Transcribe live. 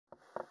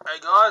Hey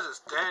guys,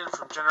 it's Dan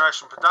from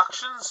Generation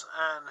Productions,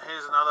 and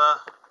here's another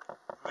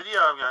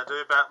video I'm going to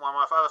do about one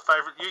of my other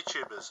favourite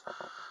YouTubers.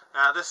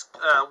 Now this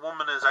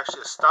woman is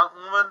actually a stunt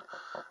woman.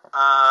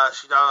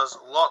 She does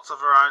lots of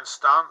her own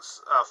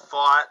stunts,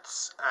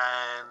 fights,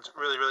 and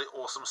really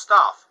awesome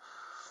stuff.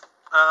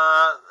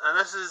 And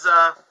this is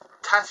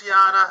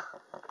Tatiana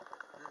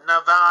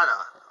Neva,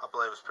 I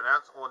believe it's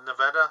pronounced, or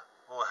Nevada,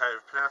 or how you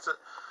pronounce it.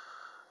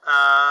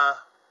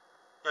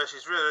 Yeah,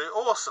 she's really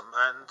awesome,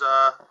 and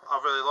I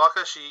really like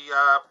her.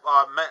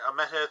 I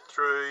met her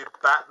through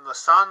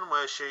batinthesun,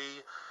 where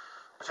she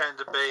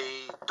pretended to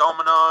be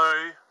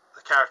Domino,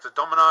 the character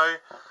Domino,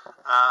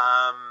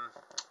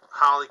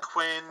 Harley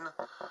Quinn,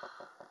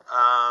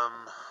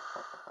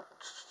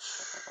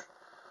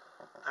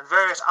 and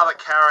various other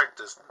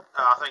characters.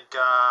 I think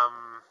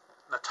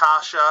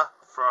Natasha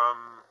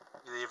from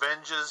the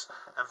Avengers,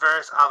 and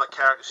various other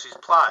characters she's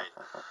played.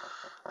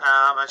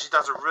 And she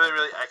does a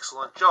really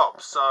excellent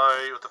job. So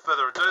without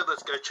further ado,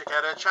 let's go check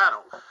out her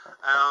channel.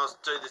 And I'll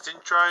do this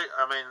intro.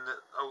 I mean,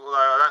 although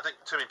I don't think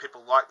too many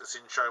people liked this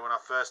intro when I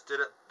first did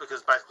it,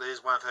 because basically it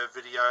is one of her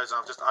videos and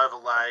I've just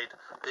overlaid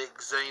the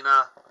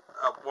Xena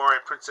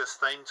Warrior Princess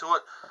theme to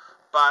it.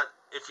 But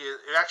if you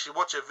actually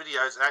watch her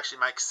videos, it actually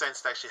makes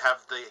sense to actually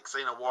have the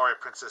Xena Warrior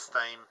Princess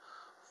theme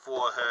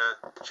for her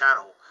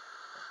channel.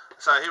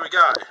 So here we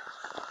go.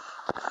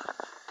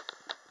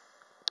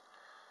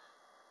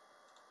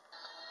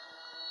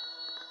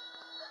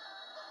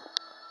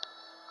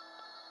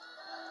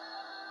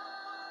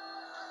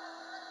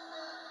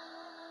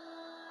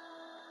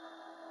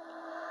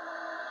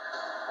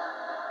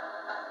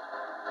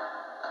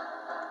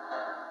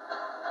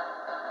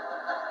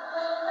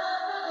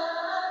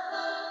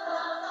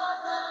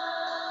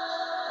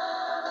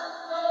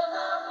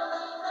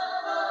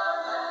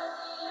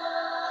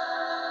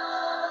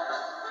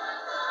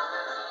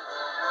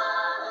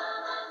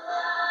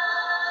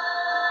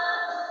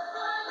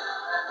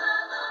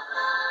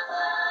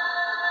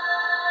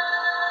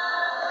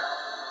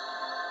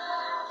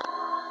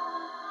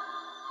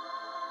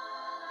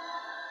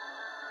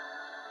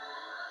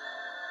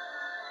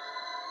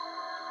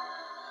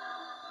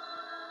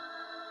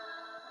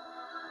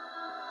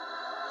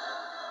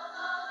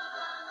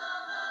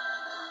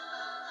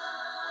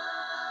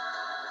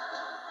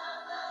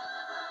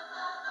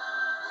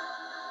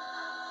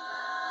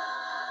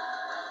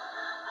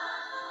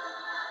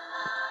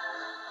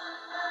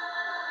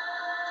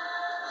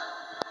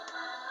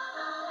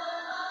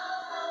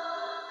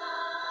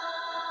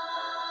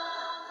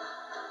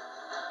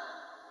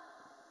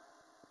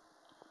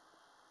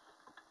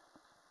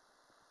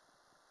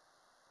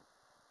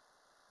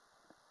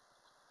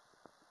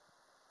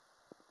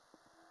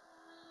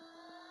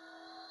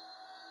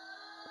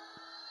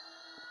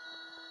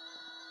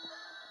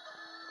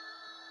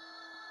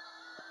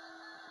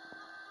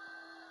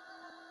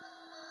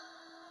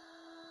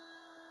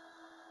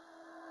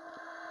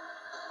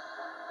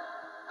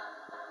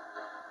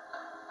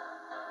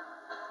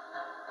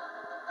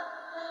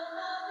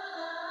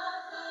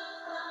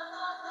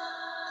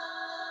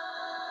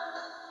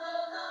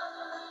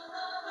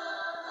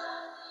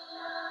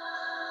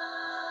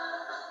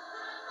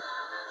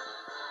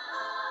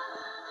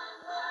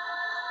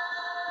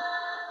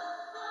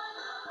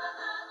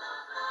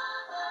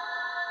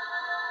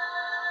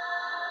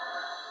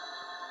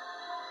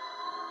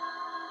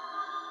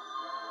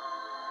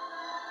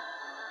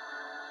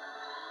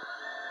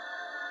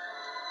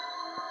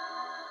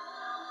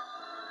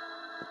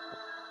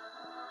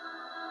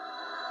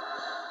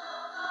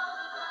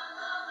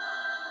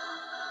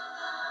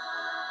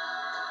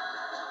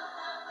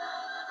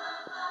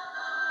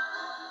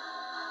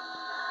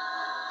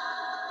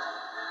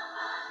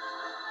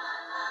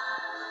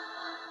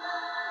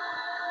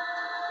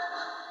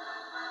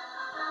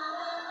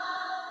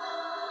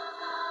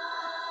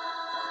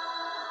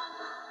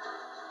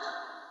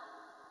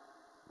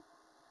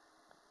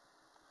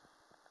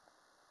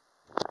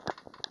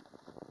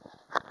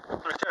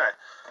 Okay,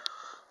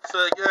 so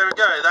there we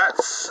go,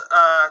 that's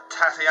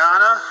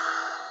Tatiana,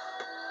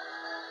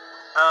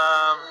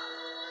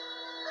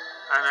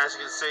 and as you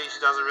can see, she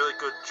does a really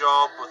good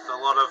job with a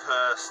lot of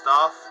her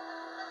stuff.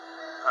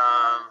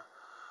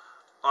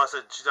 Like I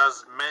said, she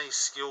does many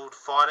skilled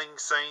fighting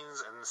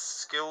scenes and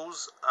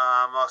skills.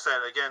 Like I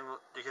said, again,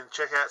 you can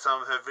check out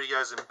some of her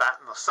videos in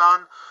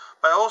batinthesun,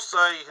 but also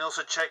you can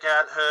also check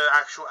out her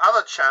actual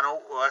other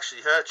channel, or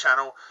actually her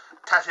channel,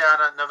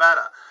 Tatiana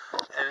Neva.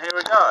 And here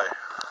we go.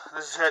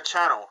 This is her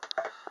channel,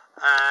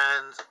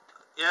 and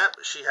yep,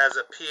 she has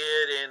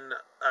appeared in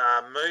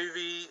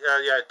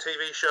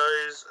TV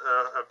shows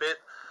a bit.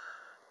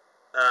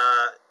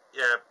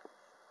 Yeah,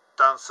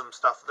 done some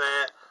stuff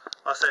there.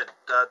 Like I said,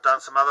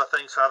 done some other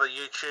things for other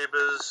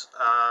YouTubers.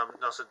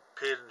 Also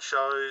appeared in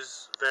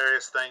shows,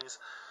 various things.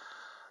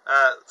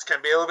 It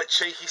can be a little bit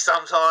cheeky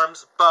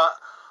sometimes, but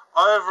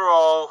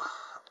overall,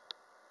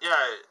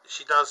 yeah,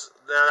 she does.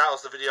 That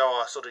was the video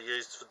I sort of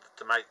used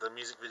to make the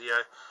music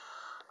video.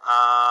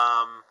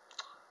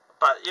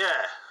 But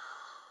yeah,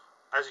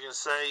 as you can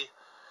see,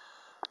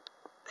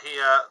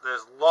 here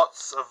there's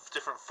lots of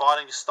different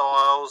fighting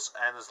styles,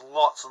 and there's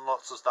lots and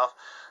lots of stuff.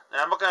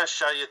 Now I'm not going to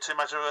show you too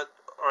much of it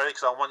already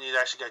because I want you to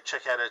actually go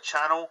check out her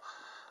channel.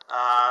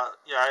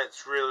 You know,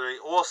 it's really, really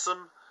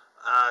awesome.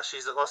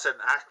 She's, like I said,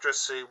 an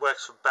actress who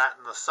works for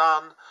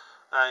batinthesun.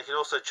 You can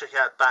also check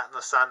out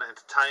batinthesun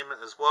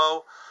Entertainment as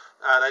well.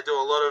 They do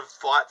a lot of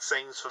fight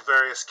scenes for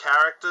various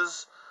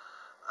characters.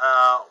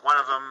 One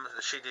of them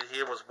that she did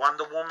here was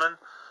Wonder Woman,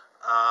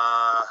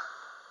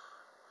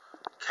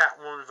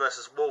 Catwoman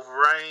versus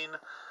Wolverine.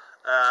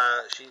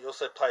 She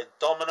also played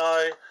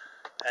Domino,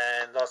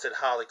 and like I said,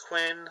 Harley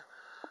Quinn.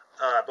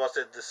 But I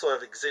said the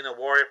sort of Xena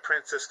warrior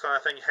princess kind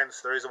of thing,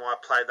 hence the reason why I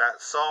played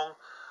that song.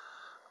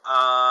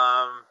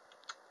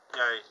 You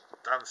know,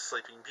 done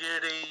Sleeping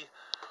Beauty.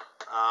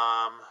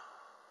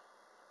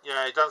 You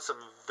know, done some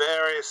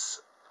various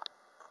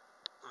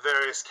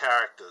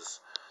characters,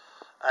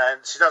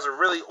 and she does a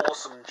really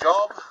awesome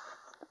job.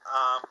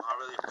 I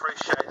really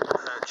appreciate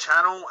her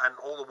channel and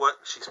all the work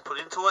that she's put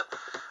into it,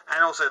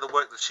 and also the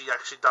work that she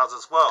actually does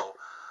as well.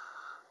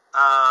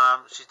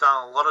 She's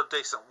done a lot of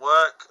decent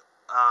work.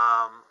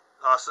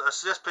 I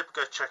suggest people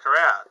go check her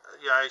out.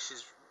 You know,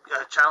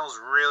 her channel's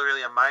really,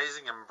 really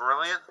amazing and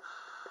brilliant.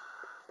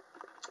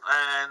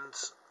 And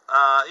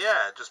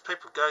yeah, just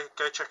people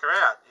go check her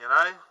out. You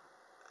know,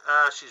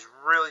 she's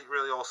really,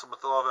 really awesome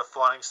with a lot of her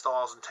fighting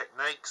styles and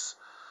techniques.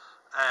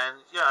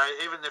 And you know,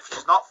 even if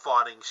she's not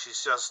fighting,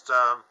 she's just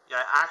you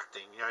know,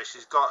 acting. You know,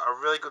 she's got a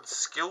really good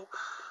skill.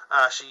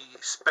 She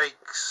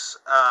speaks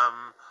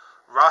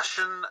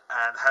Russian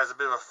and has a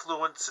bit of a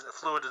fluid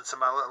in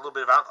some a little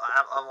bit of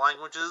other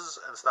languages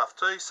and stuff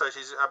too. So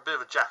she's a bit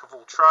of a jack of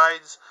all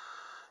trades.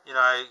 You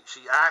know,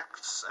 she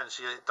acts and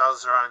she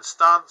does her own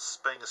stunts,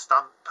 being a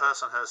stunt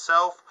person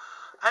herself,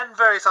 and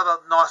various other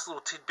nice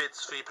little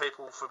tidbits for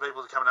people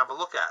to come and have a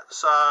look at.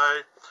 So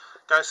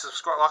go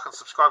like and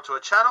subscribe to her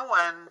channel,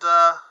 and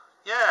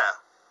yeah,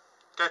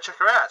 go check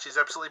her out. She's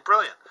absolutely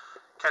brilliant.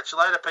 Catch you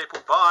later, people.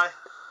 Bye.